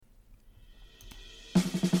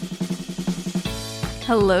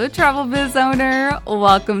Hello, travel biz owner.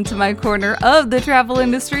 Welcome to my corner of the travel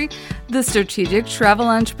industry, the Strategic Travel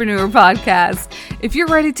Entrepreneur Podcast. If you're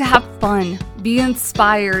ready to have fun, be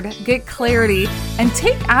inspired, get clarity, and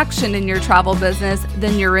take action in your travel business,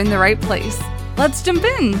 then you're in the right place. Let's jump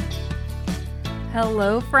in.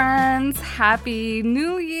 Hello, friends. Happy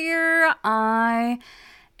New Year. I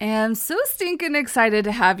am so stinking excited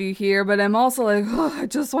to have you here, but I'm also like, I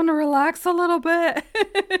just want to relax a little bit.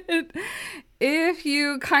 If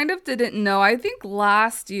you kind of didn't know, I think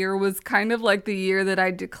last year was kind of like the year that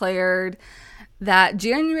I declared that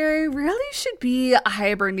January really should be a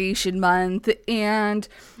hibernation month, and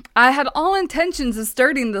I had all intentions of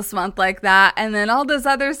starting this month like that, and then all this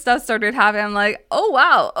other stuff started happening. I'm like, oh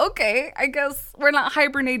wow, okay, I guess we're not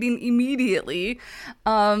hibernating immediately,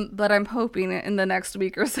 but I'm hoping in the next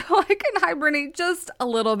week or so I can hibernate just a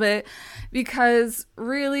little bit, because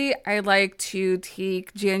really I like to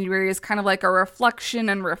take January as kind of like a reflection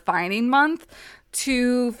and refining month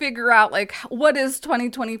to figure out like what is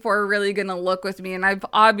 2024 really going to look with me. And I've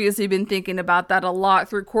obviously been thinking about that a lot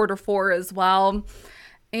through quarter four as well.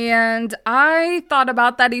 And I thought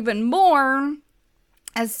about that even more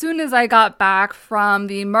as soon as I got back from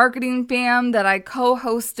the marketing fam that I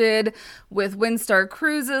co-hosted with Windstar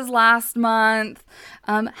Cruises last month.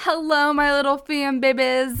 Hello, my little fam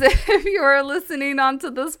babies, if you're listening onto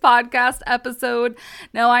this podcast episode.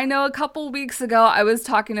 Now, I know a couple weeks ago I was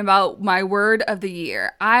talking about my word of the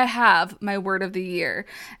year. I have my word of the year.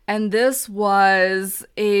 And this was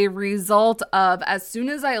a result of, as soon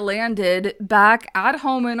as I landed back at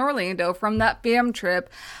home in Orlando from that fam trip,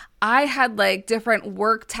 I had like different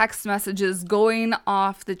work text messages going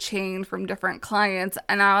off the chain from different clients.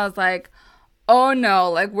 And I was like, oh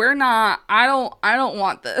no, like I don't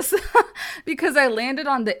want this because I landed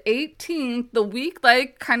on the 18th, the week,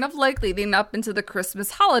 like kind of like leading up into the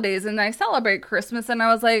Christmas holidays, and I celebrate Christmas. And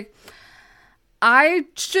I was like, I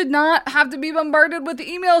should not have to be bombarded with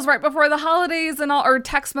emails right before the holidays and all, or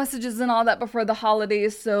text messages and all that before the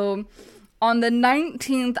holidays. So on the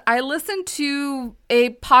 19th, I listened to a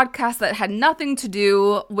podcast that had nothing to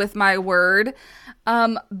do with my word,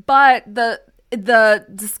 but the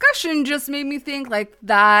discussion just made me think like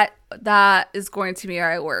that is going to be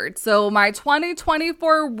my word. So my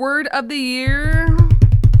 2024 word of the year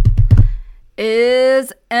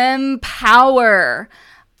is empower.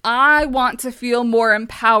 I want to feel more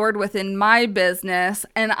empowered within my business,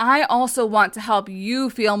 and I also want to help you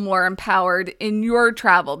feel more empowered in your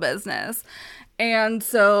travel business. And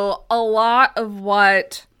so a lot of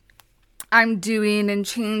what I'm doing and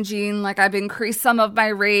changing, like I've increased some of my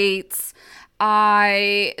rates.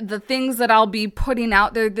 The things that I'll be putting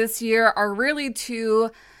out there this year are really to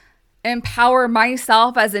empower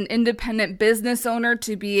myself as an independent business owner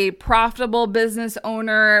to be a profitable business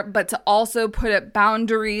owner, but to also put up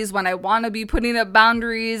boundaries when I want to be putting up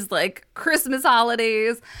boundaries, like Christmas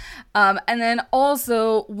holidays, and then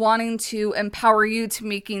also wanting to empower you to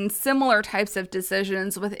making similar types of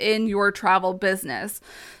decisions within your travel business.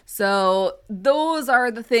 So those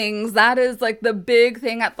are the things, that is like the big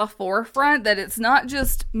thing at the forefront, that it's not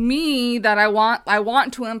just me that I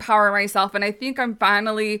want to empower myself. And I think I'm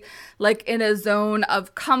finally like in a zone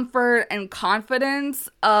of comfort and confidence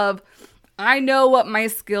of, I know what my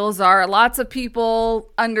skills are. Lots of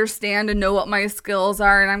people understand and know what my skills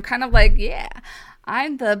are. And I'm kind of like, yeah,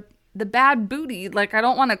 I'm the bad booty. Like, I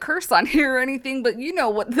don't want to curse on here or anything, but you know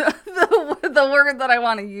what the word that I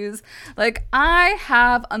want to use. Like, I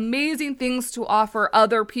have amazing things to offer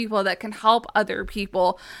other people that can help other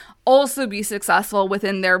people also be successful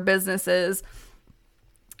within their businesses.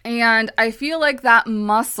 And I feel like that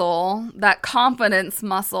muscle, that confidence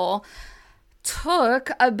muscle, took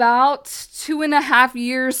about 2.5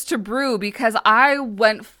 years to brew, because I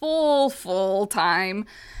went full time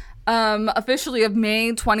officially of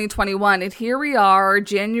May 2021, and here we are,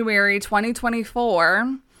 January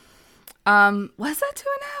 2024. Was that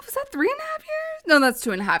 2.5? Was that 3.5 years? No, that's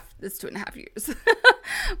 2.5. It's 2.5 years.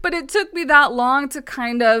 But it took me that long to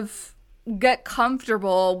kind of get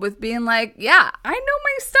comfortable with being like, yeah, I know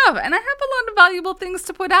my stuff, and I have a lot of valuable things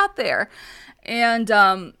to put out there. And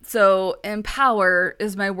so empower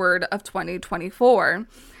is my word of 2024.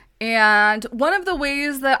 And one of the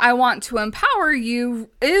ways that I want to empower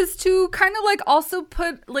you is to kind of like also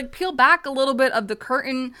peel back a little bit of the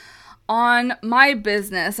curtain on my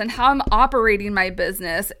business and how I'm operating my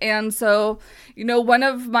business. And so, one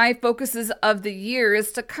of my focuses of the year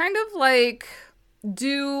is to kind of like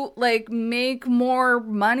make more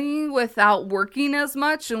money without working as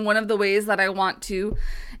much. And one of the ways that I want to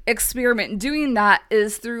experiment doing that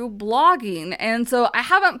is through blogging. And so I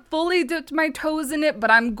haven't fully dipped my toes in it, but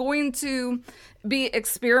I'm going to be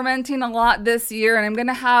experimenting a lot this year, and I'm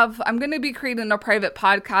going to be creating a private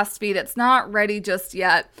podcast feed. It's not ready just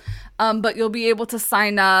yet. But you'll be able to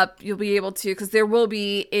sign up. You'll be able to, because there will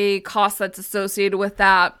be a cost that's associated with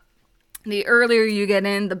that. The earlier you get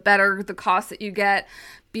in, the better the cost that you get,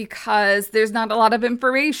 because there's not a lot of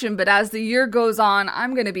information. But as the year goes on,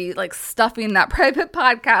 I'm going to be like stuffing that private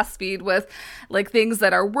podcast feed with like things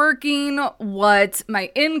that are working, what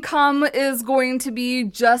my income is going to be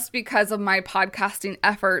just because of my podcasting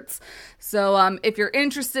efforts. So if you're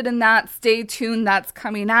interested in that, stay tuned. That's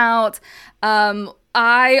coming out.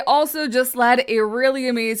 I also just led a really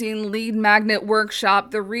amazing lead magnet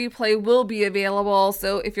workshop. The replay will be available.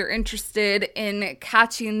 So if you're interested in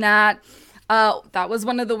catching that, that was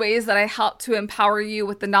one of the ways that I helped to empower you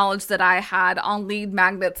with the knowledge that I had on lead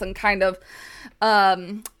magnets and kind of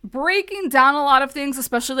breaking down a lot of things,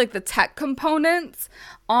 especially like the tech components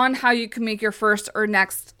on how you can make your first or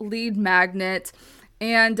next lead magnet.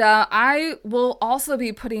 And I will also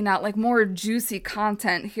be putting out like more juicy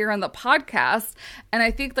content here on the podcast. And I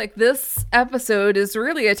think like this episode is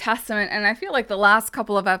really a testament. And I feel like the last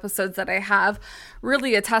couple of episodes that I have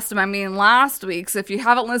really a testament. I mean, last week's, if you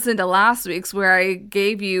haven't listened to last week's where I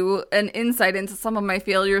gave you an insight into some of my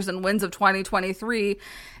failures and wins of 2023,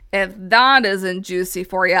 if that isn't juicy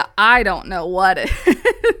for you, I don't know what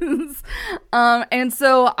is. And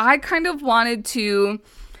so I kind of wanted to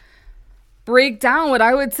break down what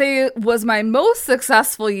I would say was my most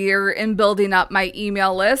successful year in building up my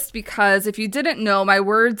email list, because if you didn't know, my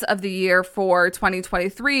words of the year for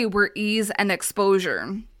 2023 were ease and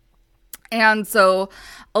exposure. And so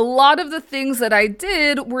a lot of the things that I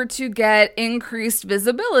did were to get increased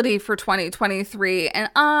visibility for 2023. And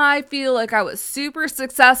I feel like I was super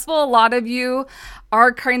successful. A lot of you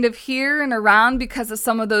are kind of here and around because of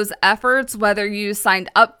some of those efforts, whether you signed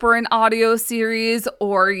up for an audio series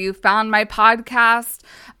or you found my podcast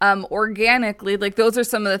organically. Like those are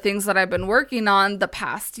some of the things that I've been working on the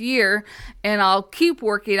past year, and I'll keep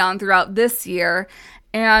working on throughout this year.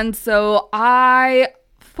 And so I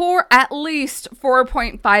for at least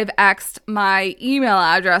 4.5x'd my email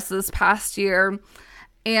address this past year.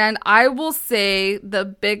 And I will say the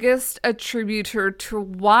biggest attributor to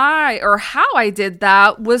why or how I did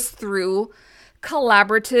that was through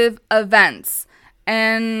collaborative events.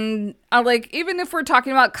 And even if we're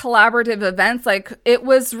talking about collaborative events, like it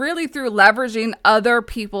was really through leveraging other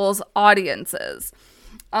people's audiences.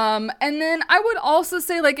 And then I would also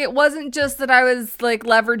say like it wasn't just that I was like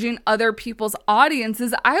leveraging other people's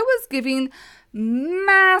audiences. I was giving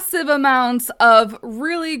massive amounts of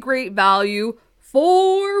really great value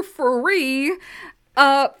for free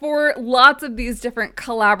for lots of these different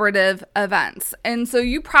collaborative events. And so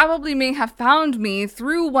you probably may have found me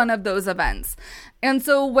through one of those events. And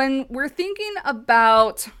so when we're thinking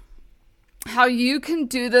about how you can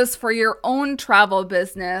do this for your own travel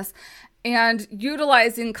business and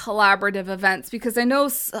utilizing collaborative events, because I know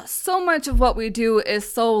so much of what we do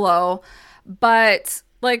is solo, but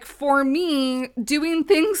like for me, doing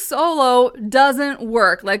things solo doesn't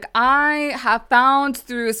work. Like I have found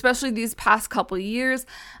through, especially these past couple of years,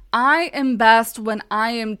 I am best when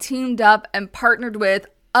I am teamed up and partnered with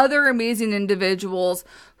other amazing individuals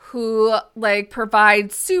who like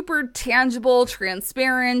provide super tangible,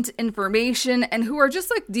 transparent information and who are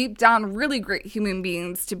just like deep down really great human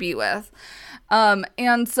beings to be with.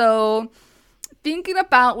 And so thinking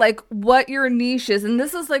about like what your niche is, and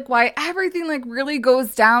this is like why everything like really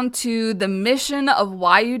goes down to the mission of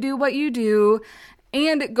why you do what you do.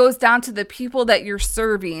 And it goes down to the people that you're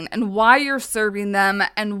serving and why you're serving them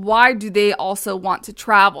and why do they also want to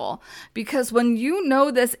travel. Because when you know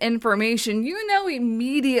this information, you know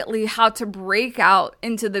immediately how to break out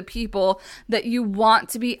into the people that you want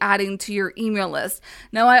to be adding to your email list.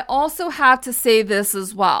 Now, I also have to say this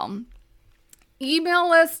as well. Email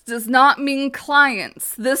list does not mean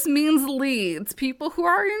clients. This means leads. People who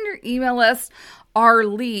are in your email list are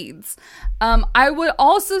leads. I would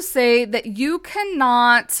also say that you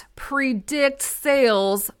cannot predict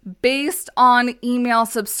sales based on email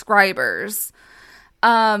subscribers.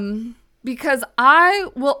 Because I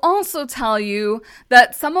will also tell you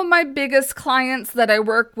that some of my biggest clients that I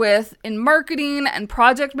work with in marketing and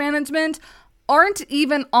project management aren't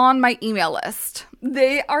even on my email list.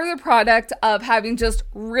 They are the product of having just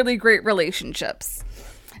really great relationships.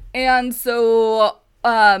 And so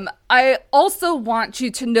I also want you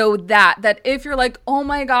to know that if you're like, oh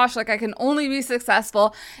my gosh, like I can only be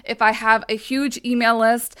successful if I have a huge email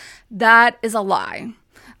list, that is a lie.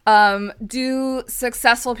 Do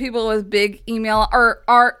successful people with big email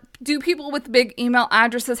do people with big email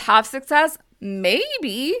addresses have success?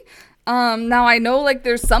 Maybe. Now I know like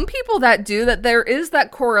there's some people that do that, there is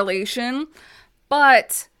that correlation,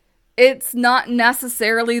 but it's not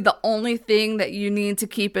necessarily the only thing that you need to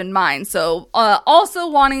keep in mind. So also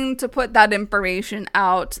wanting to put that information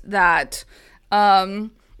out that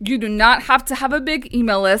you do not have to have a big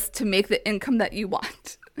email list to make the income that you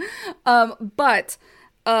want. But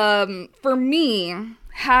for me,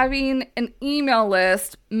 having an email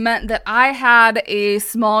list meant that I had a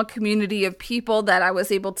small community of people that I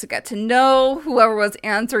was able to get to know, whoever was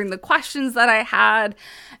answering the questions that I had,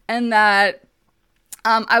 and that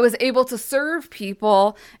I was able to serve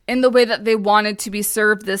people in the way that they wanted to be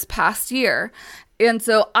served this past year. And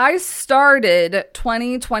so I started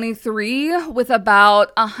 2023 with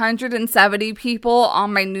about 170 people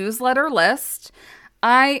on my newsletter list.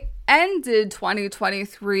 I ended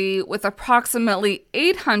 2023 with approximately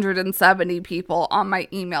 870 people on my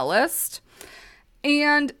email list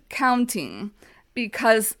and counting,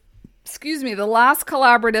 because, the last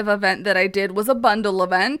collaborative event that I did was a bundle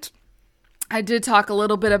event. I did talk a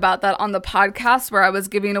little bit about that on the podcast where I was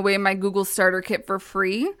giving away my Google Starter Kit for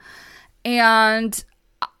free. And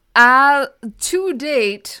to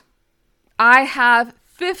date, I have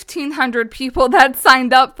 1,500 people that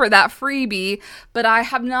signed up for that freebie, but I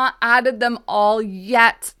have not added them all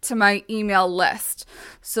yet to my email list.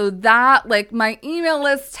 So that, like, my email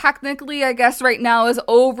list technically, I guess right now is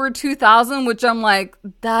over 2,000, which I'm like,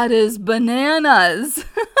 that is bananas.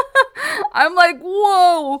 I'm like,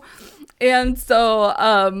 whoa. And so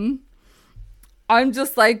I'm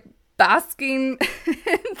just like basking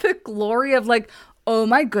in the glory of like, oh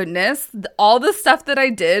my goodness, all the stuff that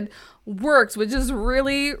I did works, which is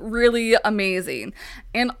really, really amazing.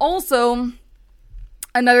 And also,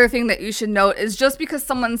 another thing that you should note is just because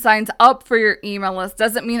someone signs up for your email list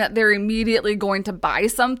doesn't mean that they're immediately going to buy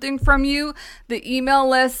something from you. The email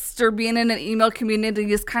list or being in an email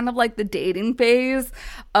community is kind of like the dating phase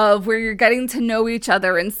of where you're getting to know each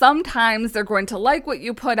other. And sometimes they're going to like what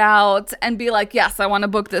you put out and be like, yes, I want to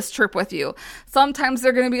book this trip with you. Sometimes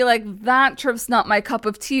they're going to be like, that trip's not my cup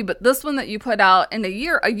of tea, but this one that you put out in a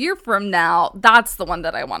year from now, that's the one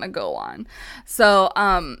that I want to go on. So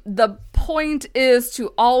the point is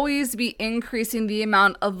to always be increasing the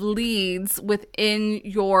amount of leads within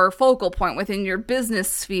your focal point, within your business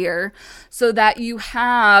sphere, so that you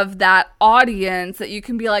have that audience that you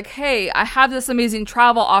can be like, hey, I have this amazing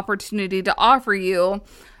travel opportunity to offer you.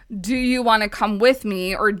 Do you want to come with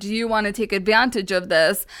me, or do you want to take advantage of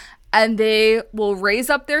this? And they will raise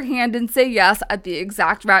up their hand and say yes at the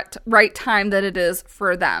exact right time that it is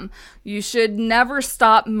for them. You should never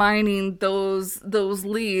stop mining those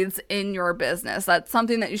leads in your business. That's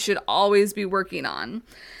something that you should always be working on.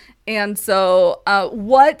 And so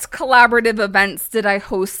what collaborative events did I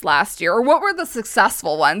host last year? Or what were the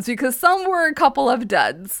successful ones? Because some were a couple of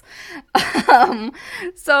duds.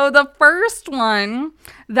 So the first one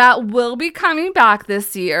that will be coming back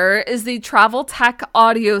this year is the Travel Tech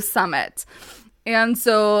Audio Summit. And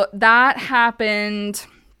so that happened,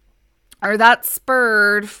 or that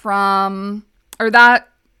spurred from, or that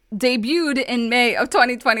debuted in May of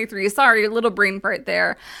 2023. Sorry, a little brain fart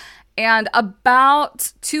there. And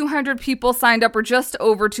about 200 people signed up, or just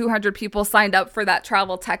over 200 people signed up for that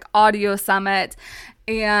Travel Tech Audio Summit.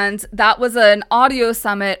 And that was an audio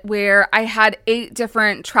summit where I had 8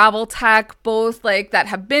 different travel tech, both like that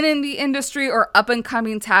have been in the industry or up and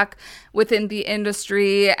coming tech within the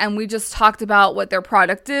industry. And we just talked about what their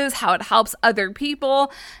product is, how it helps other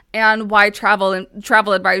people, and why travel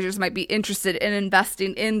advisors might be interested in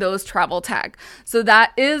investing in those travel tech. So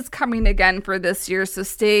that is coming again for this year. So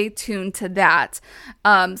stay tuned to that.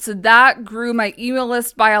 So that grew my email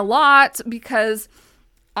list by a lot, because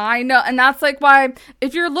I know, and that's like why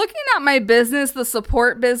if you're looking at my business, the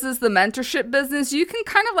support business, the mentorship business, you can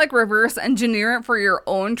kind of like reverse engineer it for your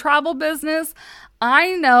own travel business.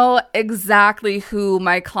 I know exactly who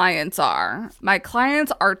my clients are. My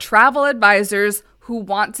clients are travel advisors who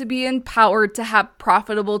want to be empowered to have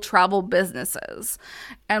profitable travel businesses.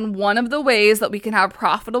 And one of the ways that we can have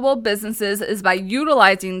profitable businesses is by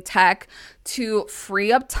utilizing tech to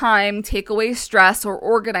free up time, take away stress, or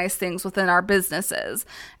organize things within our businesses.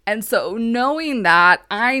 And so knowing that,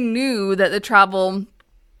 I knew that the Travel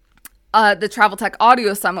Tech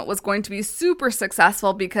Audio Summit was going to be super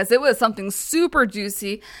successful, because it was something super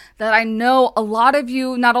juicy that I know a lot of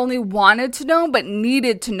you not only wanted to know, but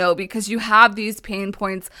needed to know, because you have these pain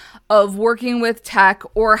points of working with tech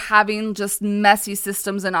or having just messy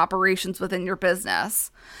systems and operations within your business.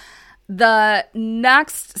 the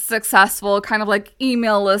next successful kind of like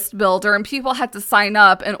email list builder, and people had to sign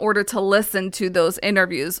up in order to listen to those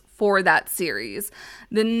interviews for that series.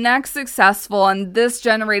 The next successful, and this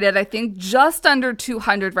generated, I think, just under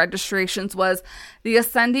 200 registrations, was the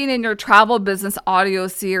Ascending in Your Travel Business audio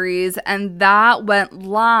series, and that went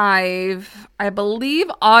live, I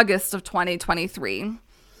believe, August of 2023.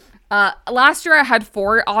 Last year I had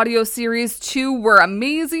 4 audio series. 2 were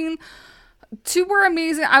amazing.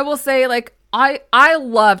 I will say, like, I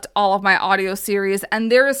loved all of my audio series,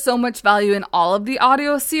 and there is so much value in all of the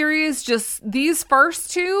audio series. Just these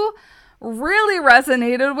first 2 really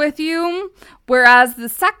resonated with you, whereas the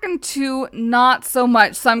second 2, not so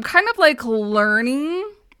much. So I'm kind of like learning,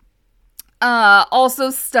 also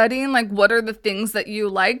studying, like, what are the things that you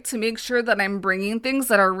like, to make sure that I'm bringing things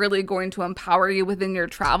that are really going to empower you within your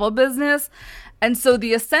travel business. And so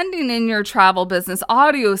the Ascending in Your Travel Business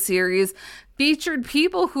audio series featured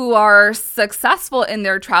people who are successful in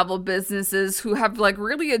their travel businesses, who have like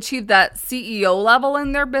really achieved that CEO level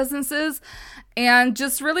in their businesses, and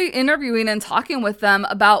just really interviewing and talking with them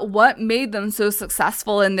about what made them so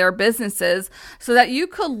successful in their businesses, so that you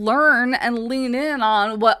could learn and lean in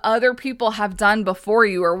on what other people have done before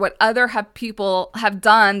you, or what other people have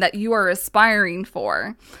done that you are aspiring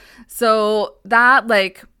for. So that,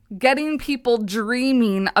 like, getting people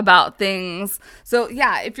dreaming about things. So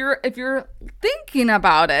yeah, if you're thinking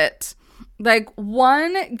about it, like,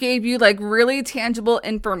 one gave you like really tangible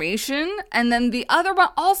information, and then the other one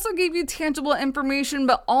also gave you tangible information,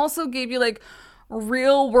 but also gave you like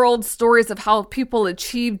real world stories of how people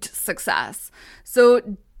achieved success.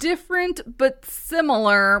 So different but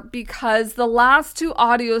similar, because the last 2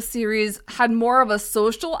 audio series had more of a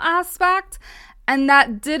social aspect, and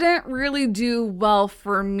that didn't really do well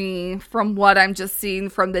for me from what I'm just seeing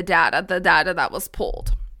from the data that was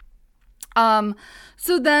pulled.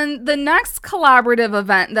 So then the next collaborative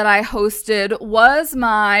event that I hosted was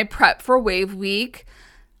my Prep for Wave Week.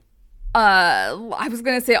 I was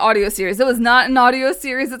going to say audio series. It was not an audio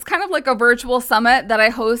series. It's kind of like a virtual summit that I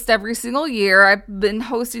host every single year. I've been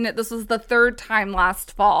hosting it. This was the 3rd time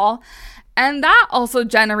last fall. And that also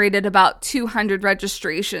generated about 200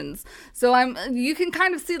 registrations. So you can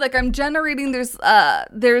kind of see, like, I'm generating, there's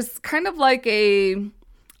kind of like a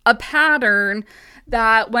pattern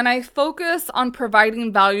that when I focus on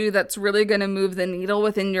providing value that's really going to move the needle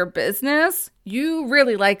within your business, you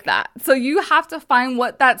really like that. So you have to find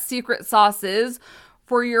what that secret sauce is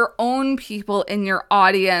for your own people in your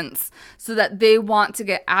audience, so that they want to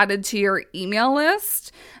get added to your email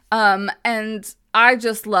list. And I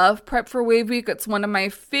just love Prep for Wave Week. It's one of my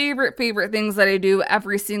favorite things that I do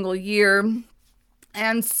every single year.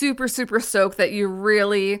 And super stoked that you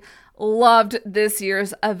really loved this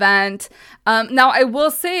year's event. Now, I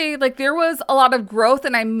will say, like, there was a lot of growth,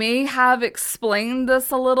 and I may have explained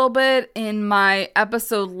this a little bit in my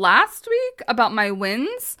episode last week about my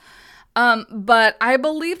wins. But I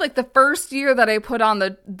believe, like, the first year that I put on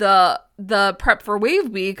the Prep for Wave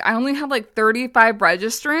Week, I only had like 35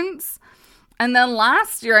 registrants. And then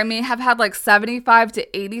last year, I may have had like 75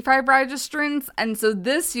 to 85 registrants. And so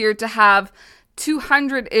this year, to have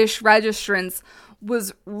 200-ish registrants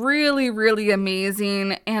was really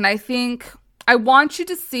amazing. And I think I want you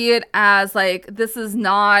to see it as, like, this is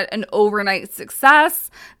not an overnight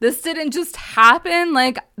success. This didn't just happen.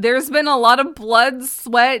 Like, there's been a lot of blood,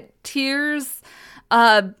 sweat, tears,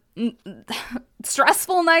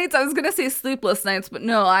 stressful nights. I was going to say sleepless nights, but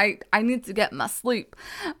no, I need to get my sleep.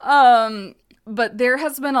 But there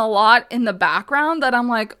has been a lot in the background that I'm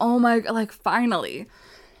like, oh my, like, finally,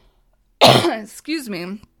 excuse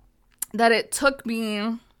me, that it took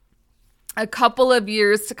me a couple of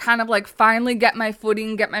years to kind of like finally get my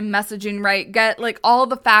footing, get my messaging right, get like all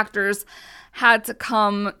the factors had to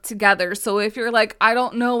come together. So if you're like, I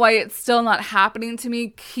don't know why it's still not happening to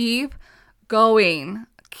me, keep going.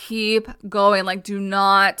 Like, do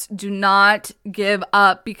not give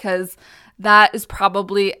up, because that is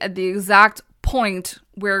probably at the exact point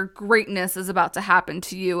where greatness is about to happen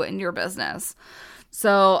to you in your business.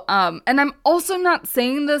 So, and I'm also not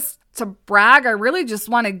saying this to brag. I really just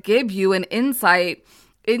want to give you an insight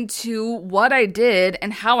into what I did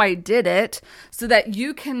and how I did it, so that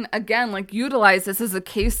you can, again, like, utilize this as a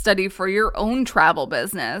case study for your own travel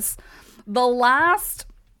business. The last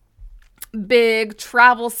big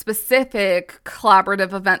travel specific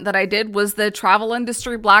collaborative event that I did was the Travel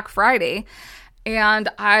Industry Black Friday. And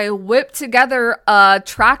I whipped together a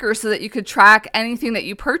tracker so that you could track anything that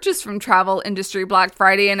you purchased from Travel Industry Black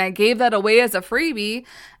Friday. And I gave that away as a freebie.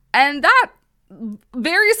 And that,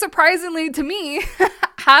 very surprisingly to me,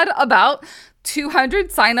 had about 200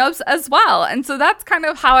 signups as well. And so that's kind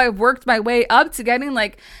of how I've worked my way up to getting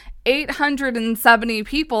like 870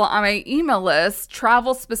 people on my email list,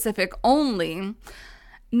 travel specific only.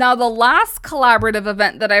 Now, the last collaborative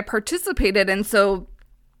event that I participated in, so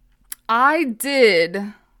I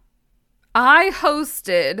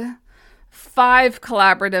hosted 5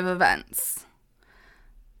 collaborative events.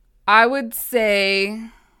 I would say,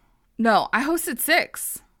 no, I hosted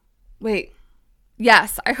 6. Wait,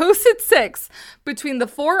 yes, I hosted 6 between the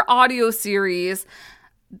 4 audio series,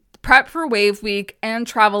 Prep for Wave Week, and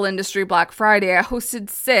Travel Industry Black Friday. I hosted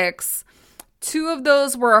 6. 2 of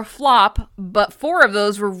those were a flop, but 4 of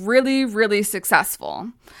those were really, really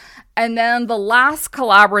successful. And then the last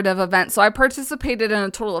collaborative event, so I participated in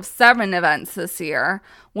a total of 7 events this year,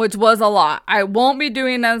 which was a lot. I won't be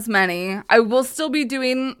doing as many. I will still be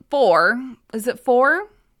doing 4. Is it 4?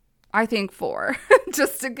 I think 4,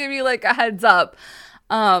 just to give you like a heads up.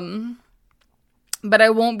 But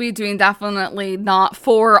I won't be doing definitely not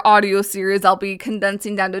 4 audio series. I'll be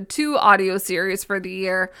condensing down to 2 audio series for the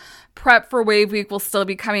year. Prep for Wave Week will still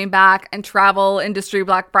be coming back, and Travel Industry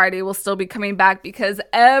Black Friday will still be coming back because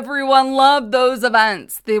everyone loved those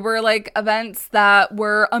events. They were like events that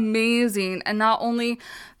were amazing and not only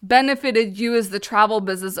benefited you as the travel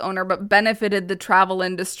business owner, but benefited the travel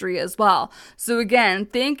industry as well. So again,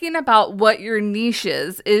 thinking about what your niche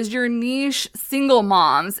is your niche single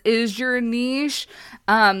moms? Is your niche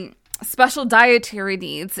special dietary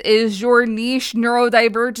needs? Is your niche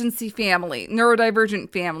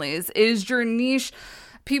neurodivergent families? Is your niche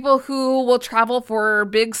people who will travel for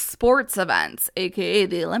big sports events, aka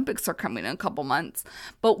the Olympics are coming in a couple months?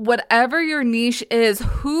 But whatever your niche is,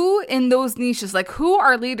 who in those niches, like who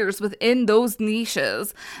are leaders within those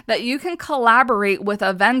niches that you can collaborate with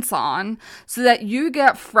events on so that you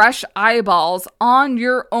get fresh eyeballs on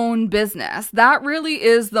your own business? That really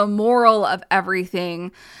is the moral of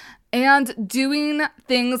everything. And doing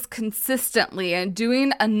things consistently and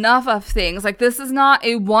doing enough of things. Like, this is not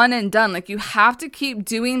a one and done. Like, you have to keep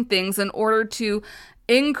doing things in order to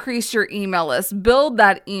increase your email list, build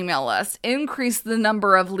that email list, increase the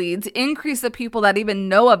number of leads, increase the people that even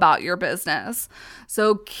know about your business.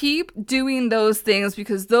 So keep doing those things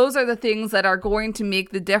because those are the things that are going to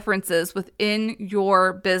make the differences within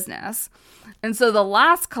your business. And so the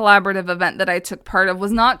last collaborative event that I took part of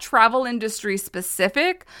was not travel industry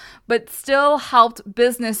specific, but still helped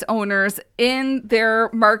business owners in their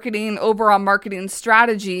marketing, overall marketing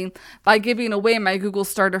strategy by giving away my Google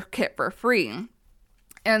Starter Kit for free.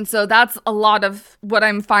 And so that's a lot of what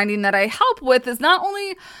I'm finding that I help with is not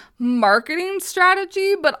only marketing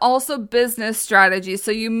strategy, but also business strategy.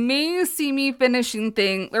 So you may see me finishing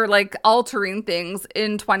things or like altering things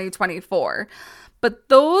in 2024. But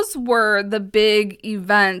those were the big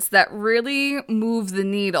events that really move the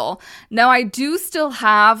needle. Now, I do still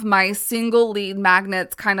have my single lead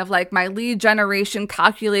magnets, kind of like my lead generation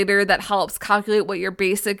calculator that helps calculate what your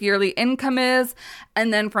basic yearly income is.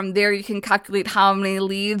 And then from there, you can calculate how many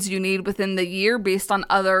leads you need within the year based on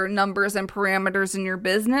other numbers and parameters in your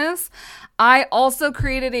business. I also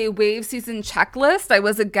created a wave season checklist. I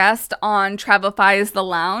was a guest on Travelify's The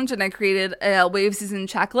Lounge, and I created a wave season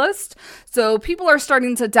checklist. So people are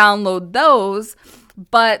starting to download those,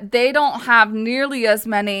 but they don't have nearly as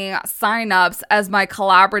many signups as my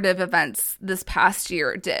collaborative events this past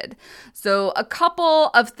year did. So a couple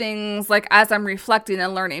of things, like as I'm reflecting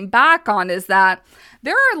and learning back on, is that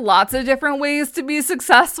there are lots of different ways to be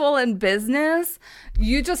successful in business.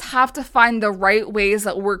 You just have to find the right ways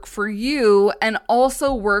that work for you and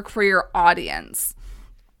also work for your audience.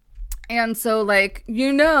 And so, like,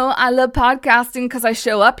 I love podcasting because I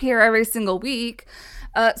show up here every single week.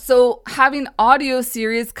 So having audio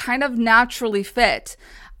series kind of naturally fit.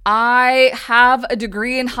 I have a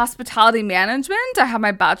degree in hospitality management. I have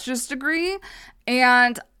my bachelor's degree,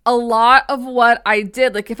 and a lot of what I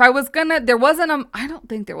did, like if I was I don't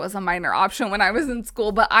think there was a minor option when I was in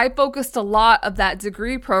school, but I focused a lot of that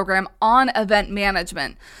degree program on event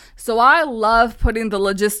management. So I love putting the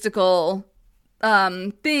logistical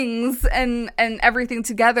things and everything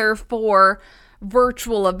together for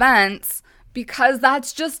virtual events, because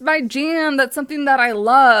that's just my jam. That's something that I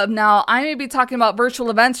love. Now, I may be talking about virtual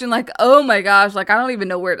events and you're like, oh my gosh, like I don't even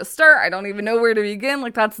know where to start. I don't even know where to begin.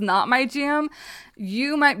 Like, that's not my jam.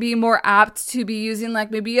 You might be more apt to be using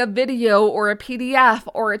like maybe a video or a PDF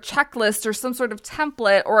or a checklist or some sort of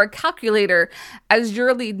template or a calculator as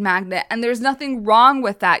your lead magnet. And there's nothing wrong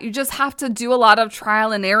with that. You just have to do a lot of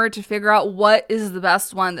trial and error to figure out what is the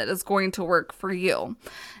best one that is going to work for you.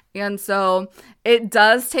 And so it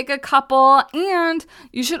does take a couple, and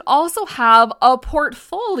you should also have a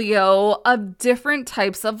portfolio of different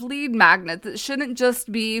types of lead magnets. It shouldn't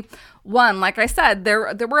just be one. Like I said,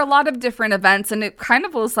 there were a lot of different events, and it kind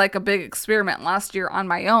of was like a big experiment last year on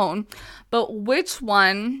my own. But which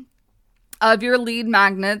one of your lead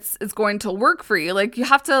magnets is going to work for you? Like, you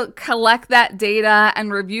have to collect that data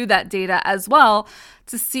and review that data as well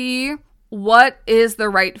to see what is the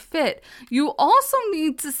right fit. You also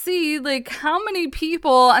need to see like how many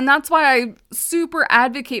people, and that's why I super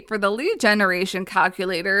advocate for the lead generation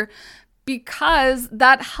calculator, because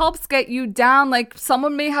that helps get you down. Like,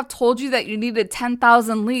 someone may have told you that you needed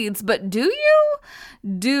 10,000 leads, but do you?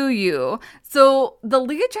 Do you? So the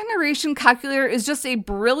lead generation calculator is just a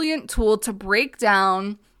brilliant tool to break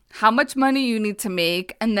down how much money you need to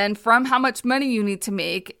make, and then from how much money you need to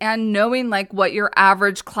make, and knowing like what your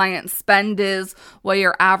average client spend is, what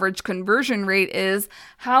your average conversion rate is,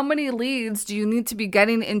 how many leads do you need to be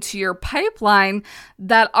getting into your pipeline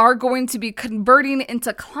that are going to be converting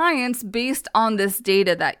into clients based on this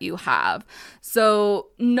data that you have. So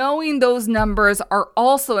knowing those numbers are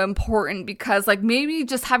also important, because like maybe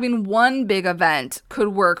just having one big event could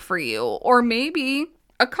work for you, or maybe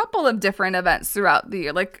a couple of different events throughout the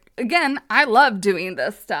year. Like, again, I love doing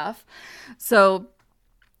this stuff. So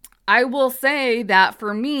I will say that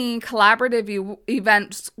for me, collaborative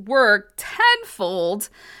events work tenfold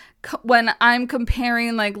when I'm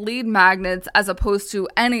comparing like lead magnets as opposed to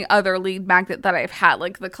any other lead magnet that I've had.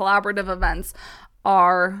 Like, the collaborative events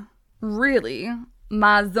are really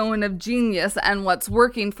my zone of genius and what's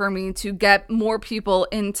working for me to get more people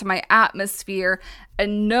into my atmosphere,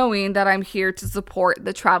 and knowing that I'm here to support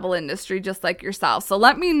the travel industry just like yourself. So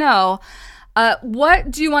let me know, what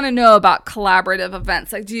do you want to know about collaborative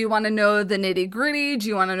events? Like, do you want to know the nitty gritty? Do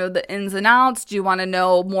you want to know the ins and outs? Do you want to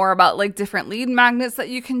know more about like different lead magnets that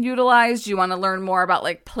you can utilize? Do you want to learn more about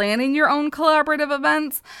like planning your own collaborative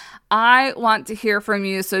events? I want to hear from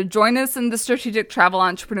you. So join us in the Strategic Travel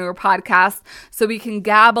Entrepreneur podcast so we can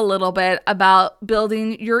gab a little bit about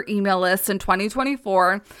building your email list in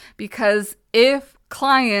 2024, because if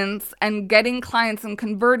clients and getting clients and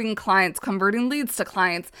converting leads to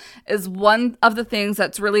clients is one of the things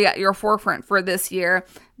that's really at your forefront for this year,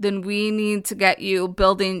 then we need to get you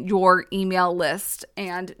building your email list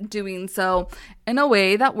and doing so in a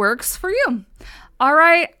way that works for you. All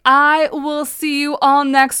right, I will see you all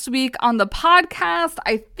next week on the podcast.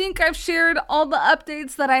 I think I've shared all the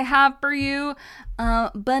updates that I have for you,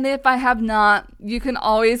 but if I have not, you can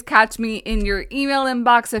always catch me in your email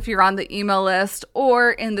inbox if you're on the email list,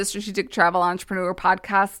 or in the Strategic Travel Entrepreneur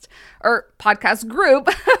podcast or podcast group,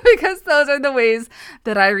 because those are the ways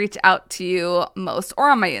that I reach out to you most,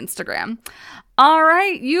 or on my Instagram. All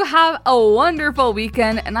right, you have a wonderful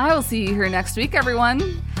weekend, and I will see you here next week,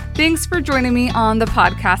 everyone. Thanks for joining me on the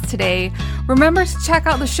podcast today. Remember to check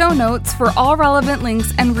out the show notes for all relevant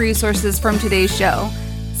links and resources from today's show.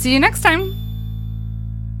 See you next time.